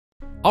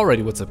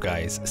Alrighty, what's up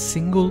guys?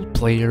 Single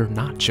player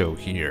Nacho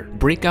here.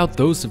 Break out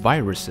those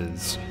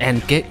viruses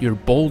and get your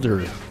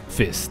boulder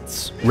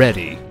fists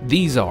ready.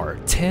 These are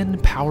 10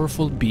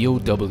 powerful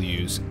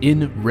B.O.Ws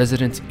in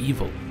Resident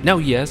Evil. Now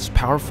yes,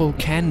 powerful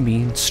can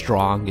mean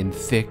strong and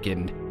thick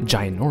and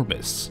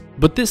ginormous,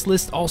 but this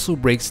list also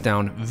breaks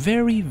down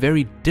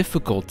very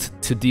difficult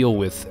to deal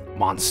with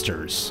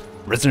monsters.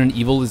 Resident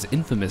Evil is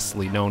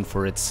infamously known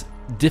for its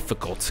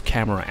difficult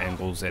camera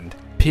angles and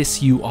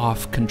piss you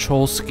off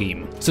control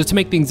scheme. So to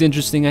make things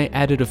interesting, I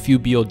added a few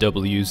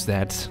B.O.Ws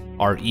that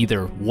are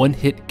either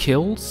one-hit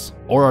kills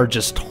or are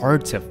just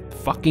hard to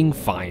fucking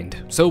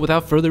find. So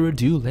without further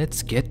ado,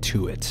 let's get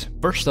to it.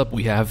 First up,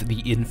 we have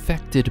the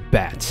Infected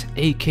Bat,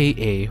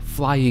 aka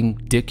Flying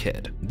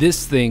Dickhead.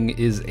 This thing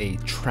is a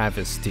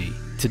travesty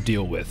to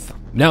deal with.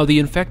 Now, the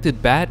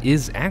Infected Bat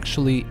is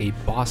actually a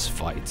boss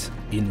fight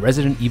in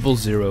Resident Evil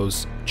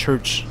Zero's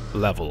church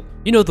level.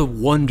 You know, the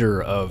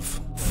wonder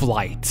of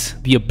flight,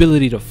 the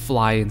ability to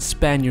fly and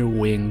span your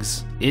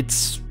wings,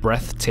 it's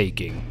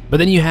breathtaking. But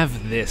then you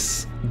have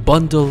this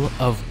bundle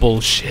of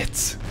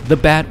bullshit. The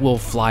bat will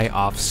fly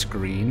off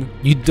screen,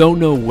 you don't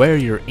know where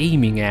you're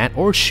aiming at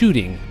or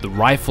shooting, the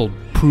rifle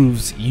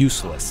proves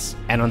useless,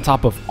 and on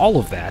top of all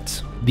of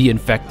that, the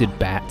Infected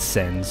Bat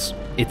sends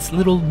its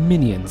little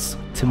minions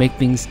to make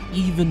things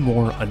even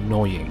more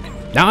annoying.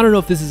 Now, I don't know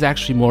if this is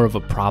actually more of a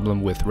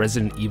problem with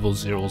Resident Evil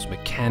Zero's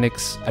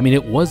mechanics. I mean,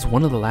 it was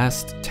one of the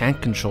last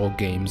tank control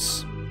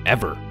games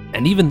ever.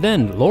 And even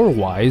then,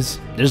 lore-wise,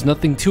 there's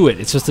nothing to it.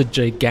 It's just a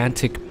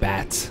gigantic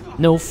bat.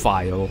 No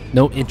file,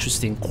 no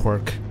interesting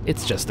quirk.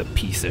 It's just a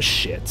piece of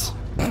shit.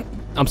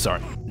 I'm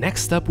sorry.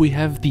 Next up, we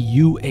have the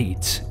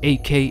U8,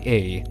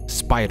 aka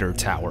Spider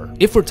Tower.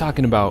 If we're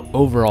talking about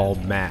overall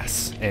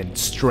mass and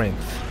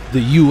strength, the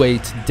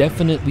U8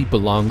 definitely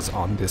belongs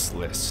on this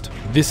list.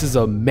 This is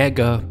a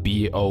mega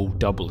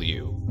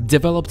B.O.W.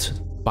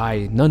 developed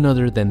by none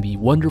other than the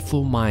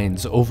wonderful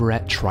minds over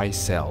at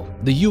Tricell.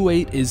 The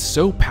U8 is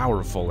so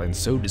powerful and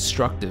so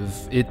destructive,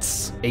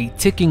 it's a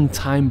ticking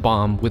time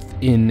bomb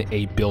within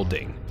a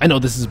building. I know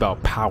this is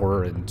about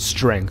power and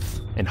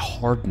strength and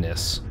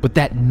hardness, but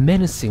that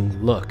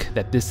menacing look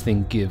that this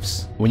thing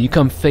gives when you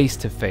come face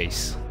to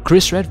face,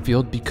 Chris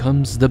Redfield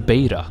becomes the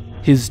beta.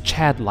 His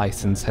Chad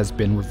license has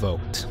been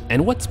revoked.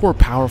 And what's more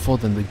powerful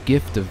than the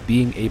gift of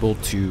being able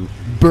to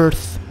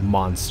birth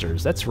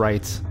monsters? That's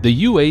right,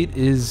 the U8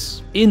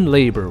 is in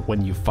labor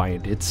when you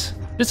find it.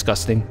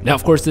 Disgusting. Now,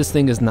 of course, this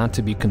thing is not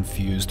to be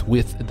confused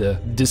with the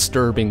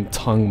disturbing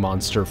tongue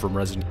monster from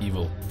Resident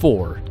Evil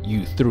 4,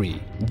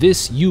 U3.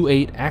 This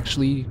U8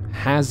 actually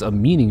has a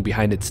meaning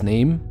behind its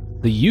name.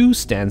 The U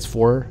stands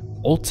for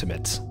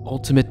Ultimate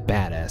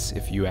badass,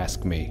 if you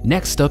ask me.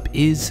 Next up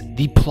is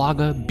the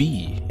PLAGA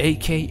B,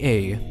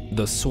 aka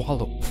the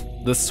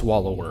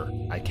Swallower.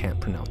 I can't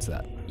pronounce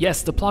that.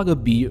 Yes, the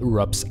PLAGA B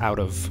erupts out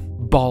of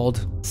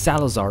bald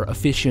Salazar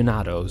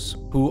aficionados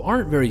who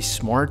aren't very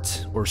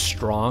smart or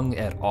strong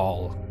at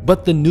all.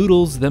 But the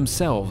noodles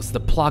themselves,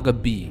 the PLAGA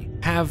B,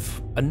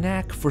 have a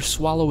knack for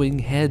swallowing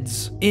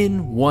heads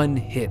in one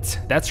hit.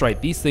 That's right,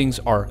 these things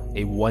are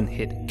a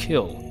one-hit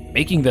kill,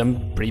 making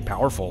them pretty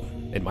powerful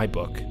in my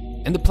book.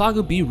 And the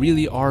PLAGA B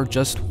really are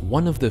just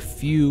one of the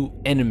few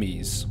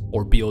enemies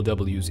or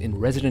B.O.Ws in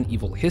Resident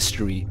Evil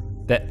history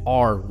that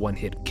are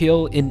one-hit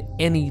kill in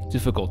any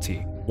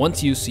difficulty.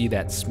 Once you see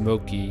that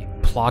smoky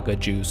PLAGA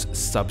juice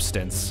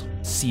substance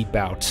seep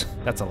out,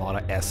 that's a lot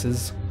of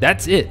S's,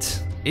 that's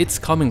it. It's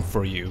coming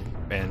for you,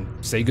 and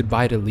say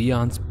goodbye to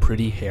Leon's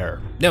pretty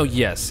hair. Now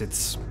yes,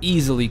 it's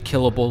easily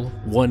killable,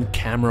 one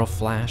camera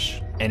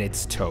flash, and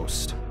it's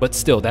toast. But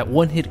still, that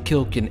one-hit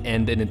kill can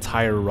end an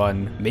entire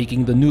run,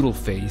 making the noodle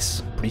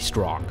face pretty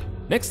strong.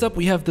 Next up,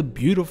 we have the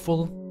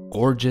beautiful,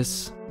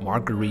 gorgeous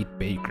Marguerite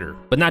Baker.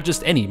 But not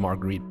just any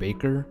Marguerite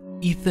Baker,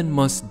 Ethan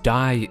Must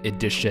Die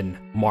Edition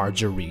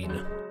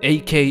Margarine,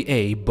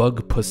 aka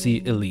Bug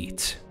Pussy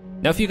Elite.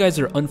 Now, if you guys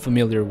are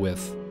unfamiliar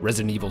with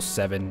Resident Evil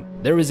 7,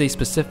 there is a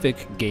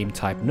specific game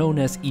type known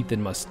as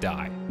Ethan Must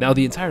Die. Now,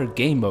 the entire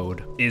game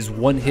mode is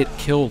one-hit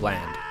kill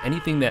land.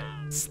 Anything that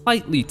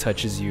slightly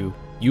touches you,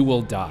 you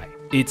will die.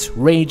 It's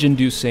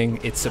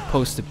rage-inducing, it's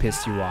supposed to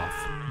piss you off.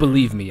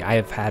 Believe me, I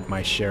have had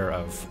my share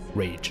of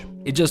rage.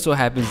 It just so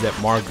happens that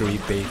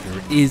Marguerite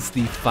Baker is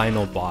the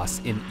final boss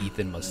in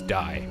Ethan Must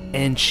Die,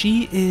 and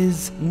she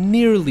is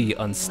nearly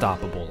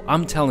unstoppable,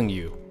 I'm telling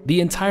you.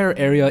 The entire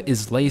area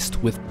is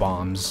laced with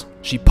bombs.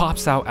 She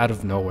pops out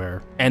of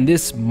nowhere, and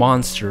this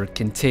monster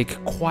can take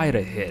quite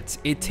a hit.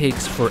 It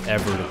takes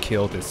forever to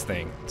kill this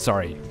thing.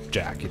 Sorry,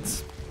 Jack,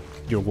 it's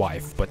your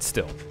wife, but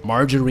still.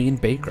 Margarine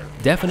Baker,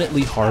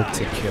 definitely hard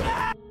to kill.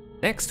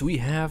 Next, we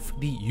have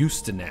the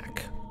USTANAK,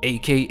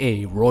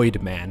 aka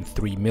Roidman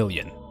 3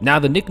 million. Now,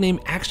 the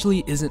nickname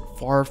actually isn't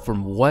far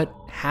from what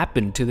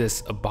happened to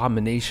this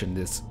abomination,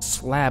 this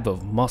slab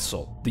of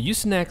muscle. The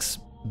USTANAK's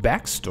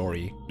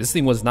backstory: this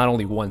thing was not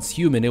only once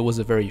human, it was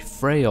a very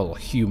frail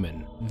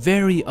human.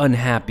 Very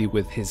unhappy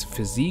with his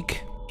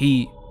physique,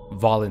 he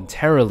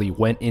voluntarily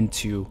went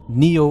into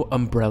Neo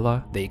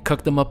Umbrella. They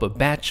cooked him up a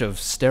batch of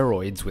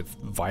steroids with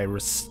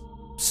virus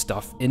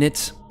stuff in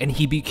it, and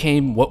he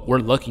became what we're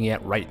looking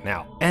at right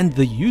now. And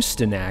the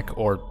USTANAK,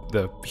 or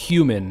the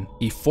human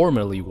he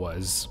formerly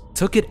was,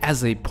 took it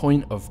as a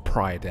point of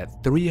pride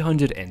that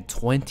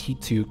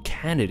 322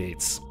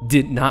 candidates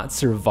did not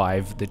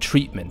survive the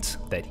treatment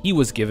that he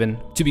was given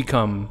to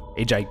become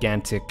a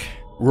gigantic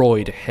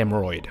roid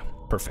hemorrhoid.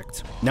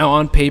 Perfect. Now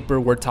on paper,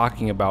 we're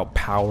talking about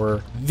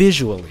power.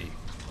 Visually,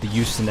 the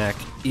USTANAK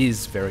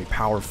is very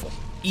powerful.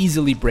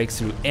 Easily breaks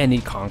through any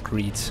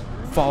concrete,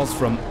 falls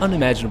from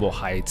unimaginable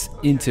heights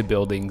into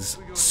buildings,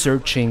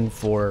 searching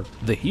for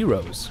the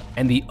heroes.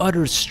 And the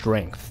utter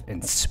strength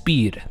and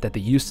speed that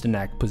the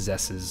USTANAK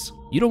possesses,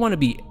 you don't want to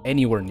be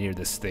anywhere near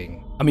this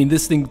thing. I mean,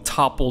 this thing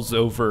topples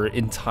over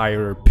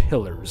entire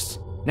pillars.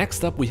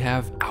 Next up, we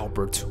have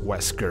Albert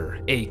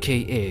Wesker,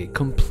 aka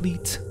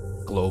Complete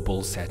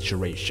Global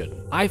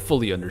Saturation. I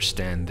fully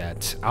understand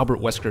that Albert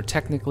Wesker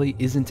technically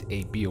isn't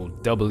a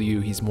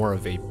B.O.W, he's more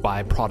of a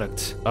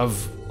byproduct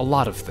of a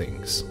lot of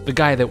things. The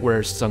guy that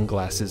wears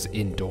sunglasses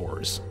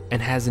indoors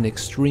and has an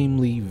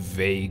extremely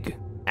vague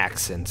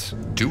accent.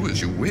 Do as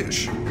you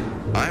wish.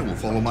 I will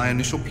follow my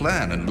initial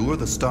plan and lure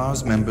the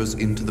STARS members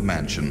into the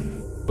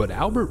mansion. But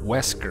Albert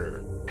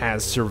Wesker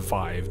has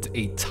survived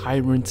a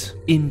tyrant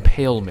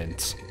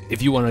impalement.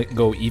 If you want to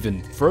go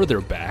even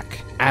further back,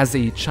 as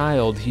a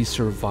child he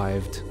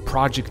survived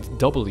Project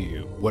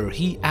W, where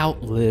he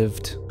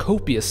outlived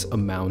copious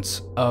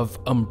amounts of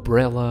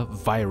umbrella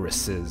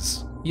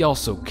viruses. He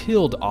also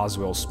killed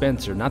Oswald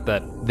Spencer. Not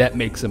that that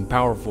makes him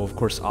powerful, of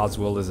course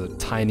Oswald is a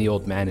tiny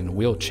old man in a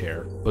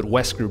wheelchair, but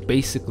Wesker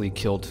basically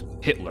killed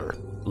Hitler.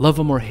 Love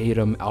him or hate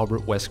him,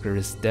 Albert Wesker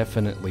is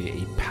definitely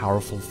a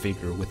powerful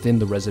figure within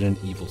the Resident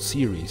Evil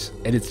series,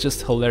 and it's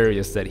just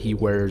hilarious that he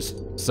wears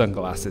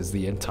sunglasses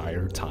the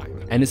entire time.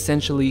 And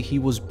essentially, he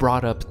was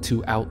brought up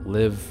to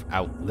outlive,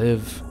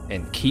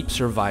 and keep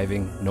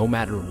surviving no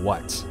matter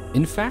what.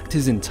 In fact,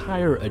 his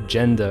entire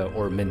agenda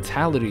or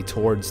mentality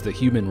towards the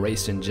human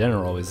race in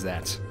general is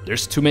that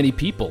there's too many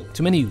people,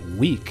 too many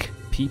weak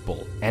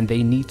people, and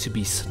they need to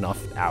be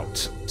snuffed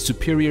out.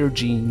 Superior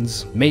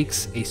genes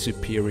makes a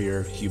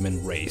superior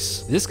human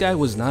race. This guy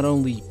was not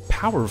only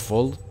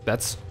powerful,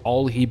 that's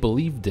all he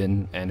believed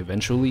in, and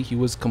eventually he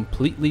was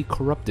completely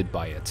corrupted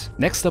by it.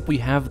 Next up we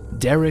have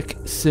Derek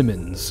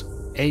Simmons,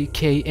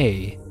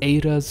 aka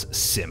Ada's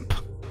Simp.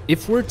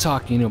 If we're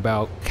talking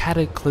about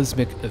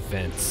cataclysmic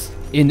events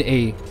in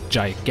a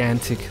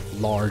gigantic,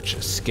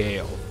 large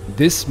scale,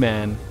 this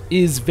man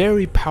is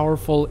very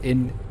powerful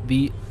in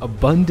the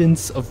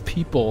abundance of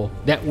people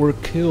that were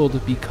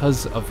killed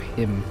because of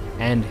him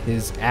and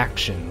his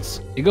actions.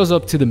 It goes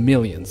up to the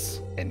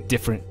millions, and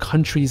different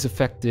countries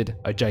affected,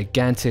 a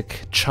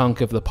gigantic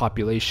chunk of the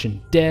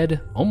population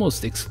dead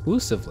almost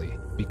exclusively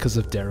because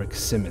of Derek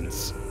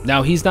Simmons.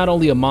 Now, he's not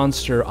only a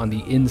monster on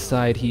the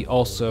inside, he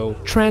also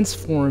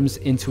transforms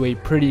into a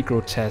pretty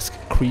grotesque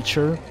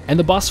creature, and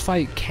the boss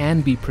fight can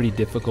be pretty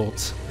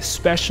difficult,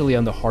 especially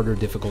on the harder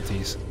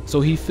difficulties.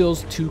 So he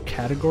fills two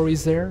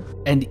categories there,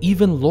 and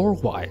even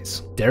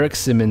lore-wise, Derek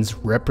Simmons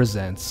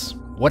represents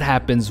what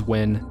happens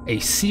when a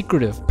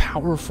secretive,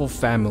 powerful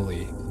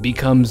family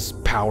becomes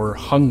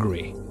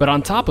power-hungry, but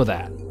on top of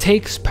that,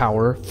 takes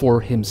power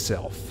for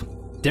himself.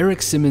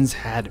 Derek Simmons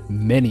had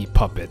many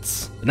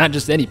puppets, not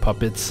just any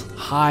puppets,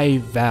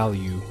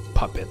 high-value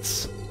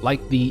puppets,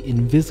 like the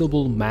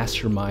invisible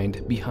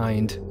mastermind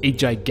behind a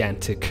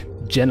gigantic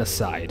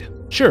genocide.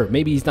 Sure,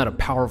 maybe he's not a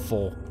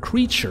powerful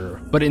creature,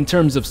 but in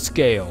terms of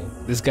scale,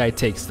 this guy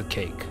takes the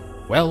cake.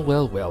 Well,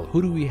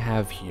 who do we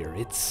have here?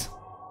 It's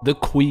the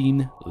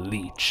Queen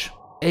Leech,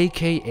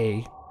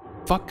 aka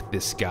fuck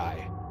this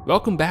guy.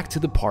 Welcome back to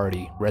the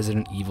party,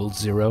 Resident Evil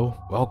 0.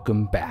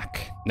 Welcome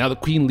back. Now, the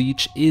Queen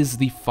Leech is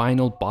the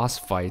final boss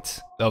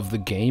fight of the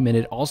game, and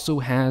it also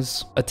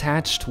has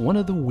attached one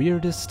of the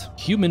weirdest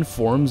human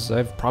forms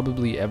I've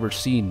probably ever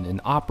seen,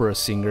 an opera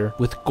singer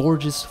with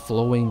gorgeous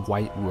flowing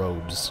white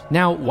robes.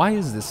 Now, why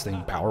is this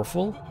thing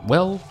powerful?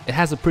 Well, it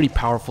has a pretty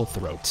powerful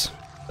throat.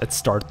 Let's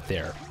start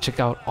there. Check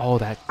out all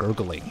that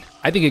gurgling.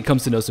 I think it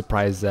comes to no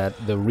surprise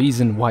that the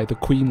reason why the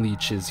Queen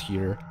Leech is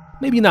here,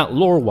 maybe not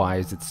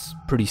lore-wise, it's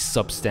pretty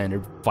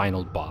substandard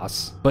final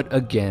boss, but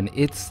again,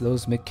 it's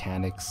those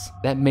mechanics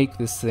that make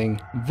this thing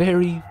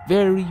very,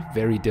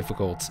 very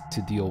difficult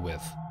to deal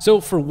with. So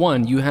for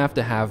one, you have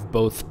to have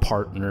both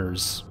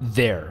partners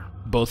there,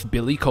 both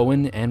Billy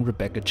Cohen and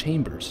Rebecca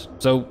Chambers.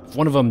 So if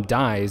one of them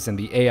dies and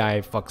the AI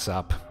fucks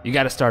up, you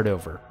gotta start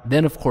over.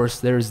 Then of course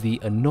there's the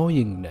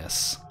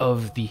annoyingness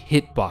of the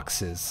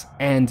hitboxes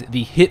and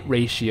the hit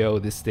ratio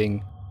this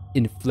thing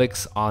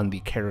inflicts on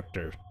the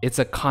character. It's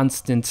a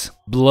constant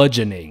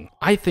bludgeoning.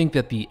 I think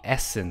that the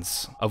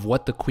essence of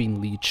what the Queen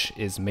Leech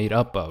is made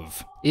up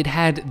of, it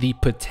had the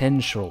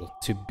potential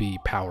to be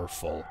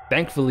powerful.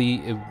 Thankfully,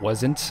 it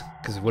wasn't,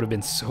 because it would have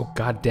been so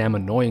goddamn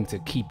annoying to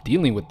keep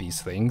dealing with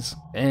these things.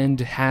 And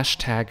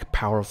hashtag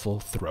powerful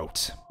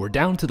throat. We're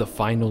down to the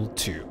final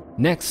two.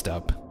 Next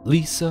up,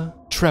 Lisa,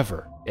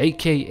 Trevor,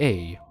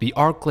 aka the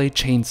Arclay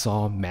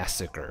Chainsaw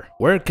Massacre.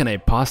 Where can I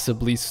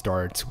possibly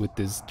start with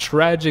this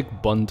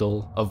tragic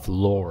bundle of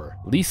lore?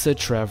 Lisa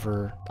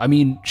Trevor, I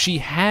mean, she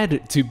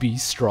had to be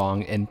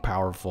strong and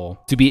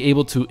powerful to be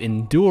able to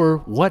endure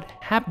what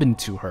happened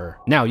to her.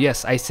 Now,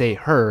 yes, I say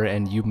her,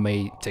 and you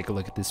may take a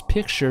look at this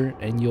picture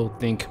and you'll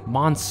think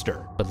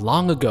monster. But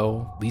long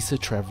ago, Lisa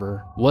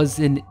Trevor was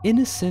an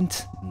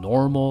innocent,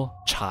 normal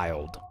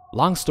child.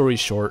 Long story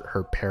short,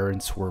 her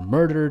parents were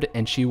murdered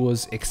and she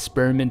was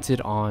experimented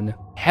on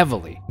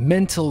heavily,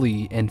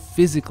 mentally and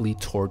physically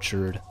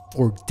tortured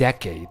for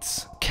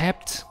decades,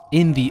 kept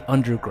in the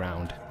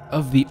underground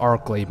of the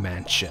Arclay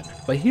mansion.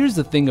 But here's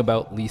the thing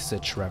about Lisa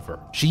Trevor.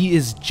 She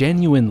is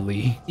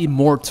genuinely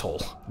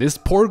immortal. This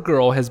poor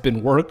girl has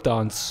been worked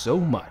on so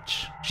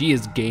much. She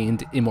has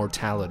gained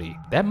immortality.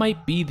 That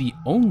might be the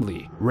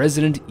only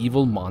Resident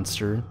Evil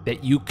monster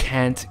that you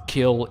can't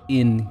kill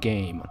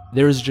in-game.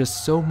 There's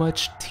just so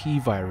much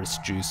T-virus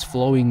juice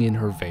flowing in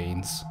her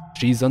veins.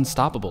 She's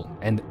unstoppable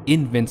and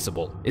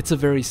invincible. It's a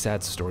very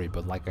sad story,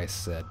 but like I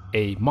said,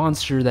 a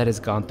monster that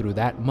has gone through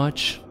that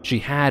much, she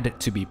had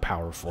to be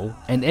powerful.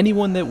 And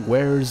anyone that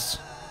wears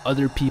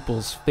other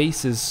people's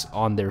faces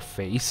on their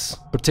face,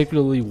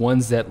 particularly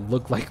ones that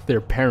look like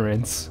their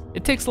parents,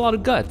 it takes a lot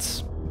of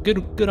guts.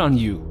 Good on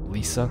you,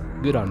 Lisa.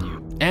 Good on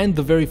you. And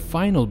the very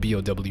final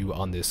BOW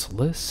on this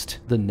list,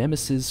 the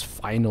Nemesis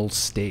final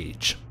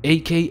stage,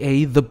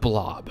 aka the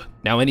Blob.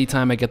 Now,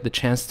 anytime I get the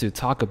chance to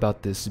talk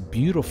about this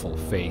beautiful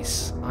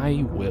face,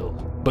 I will.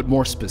 But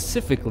more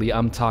specifically,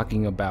 I'm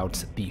talking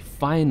about the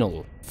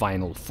final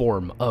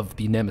form of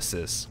the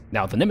Nemesis.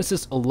 Now, the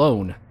Nemesis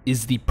alone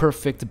is the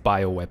perfect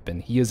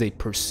bioweapon. He is a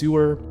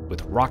pursuer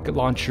with rocket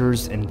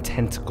launchers and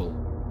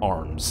tentacle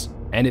arms.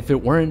 And if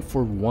it weren't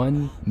for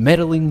one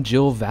meddling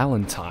Jill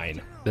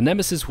Valentine, the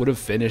Nemesis would have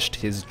finished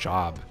his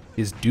job,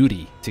 his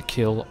duty to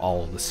kill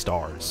all the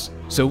stars.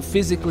 So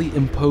physically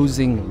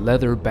imposing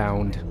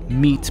leather-bound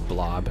meat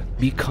blob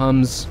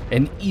becomes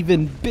an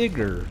even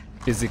bigger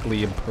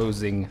physically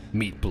imposing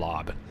meat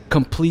blob,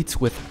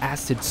 complete with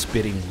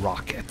acid-spitting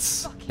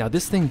rockets. Now,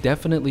 this thing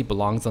definitely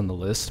belongs on the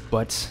list,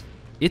 but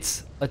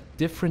it's a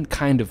different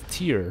kind of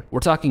tier. We're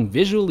talking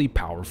visually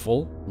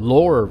powerful,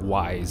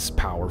 lore-wise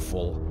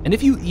powerful, and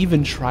if you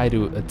even try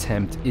to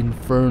attempt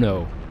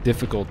Inferno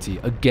difficulty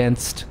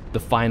against the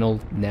final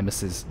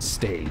Nemesis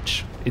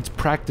stage, it's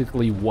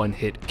practically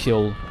one-hit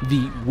kill.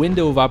 The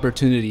window of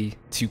opportunity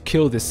to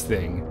kill this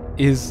thing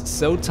is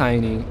so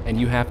tiny, and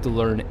you have to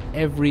learn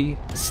every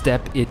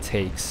step it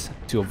takes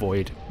to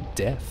avoid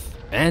death.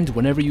 And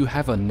whenever you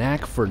have a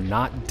knack for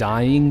not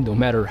dying, no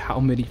matter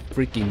how many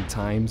freaking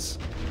times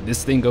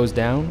this thing goes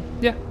down,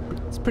 yeah,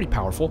 it's pretty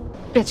powerful.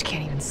 Bitch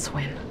can't even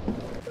swim.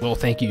 Well,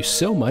 thank you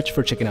so much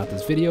for checking out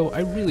this video.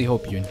 I really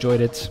hope you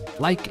enjoyed it.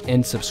 Like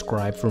and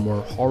subscribe for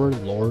more horror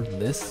lore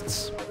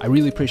lists. I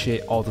really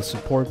appreciate all the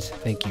support.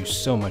 Thank you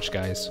so much,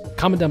 guys.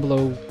 Comment down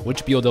below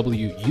which BOW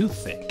you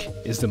think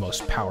is the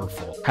most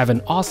powerful. Have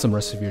an awesome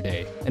rest of your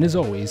day, and as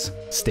always,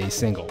 stay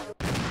single.